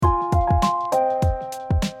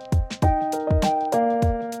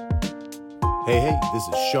Hey, this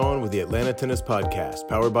is Sean with the Atlanta Tennis Podcast,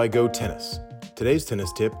 powered by Go Tennis. Today's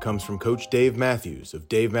tennis tip comes from Coach Dave Matthews of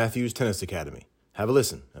Dave Matthews Tennis Academy. Have a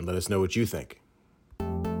listen and let us know what you think. Hey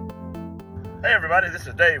everybody, this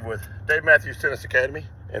is Dave with Dave Matthews Tennis Academy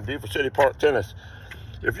and Beaver City Park Tennis.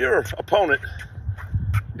 If your opponent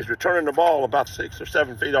is returning the ball about 6 or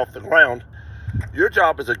 7 feet off the ground, your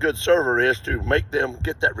job as a good server is to make them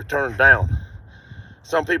get that return down.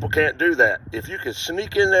 Some people can't do that. If you can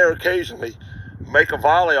sneak in there occasionally, make a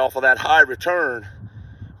volley off of that high return,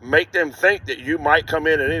 make them think that you might come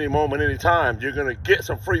in at any moment, any time, you're going to get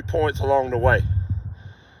some free points along the way.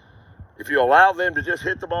 If you allow them to just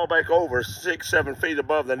hit the ball back over 6, 7 feet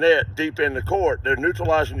above the net, deep in the court, they're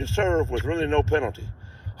neutralizing your serve with really no penalty.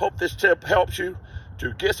 Hope this tip helps you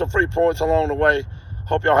to get some free points along the way.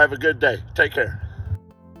 Hope y'all have a good day. Take care.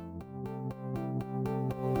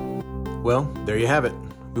 Well, there you have it.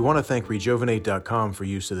 We want to thank Rejuvenate.com for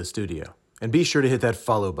use of the studio. And be sure to hit that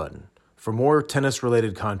follow button. For more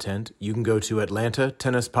tennis-related content, you can go to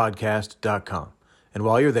atlantatennispodcast.com. And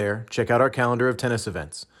while you're there, check out our calendar of tennis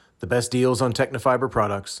events, the best deals on Technofiber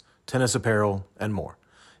products, tennis apparel, and more.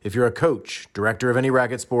 If you're a coach, director of any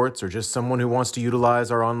racket sports, or just someone who wants to utilize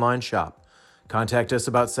our online shop, contact us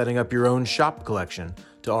about setting up your own shop collection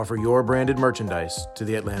to offer your branded merchandise to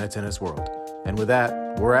the Atlanta tennis world. And with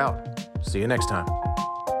that, we're out. See you next time.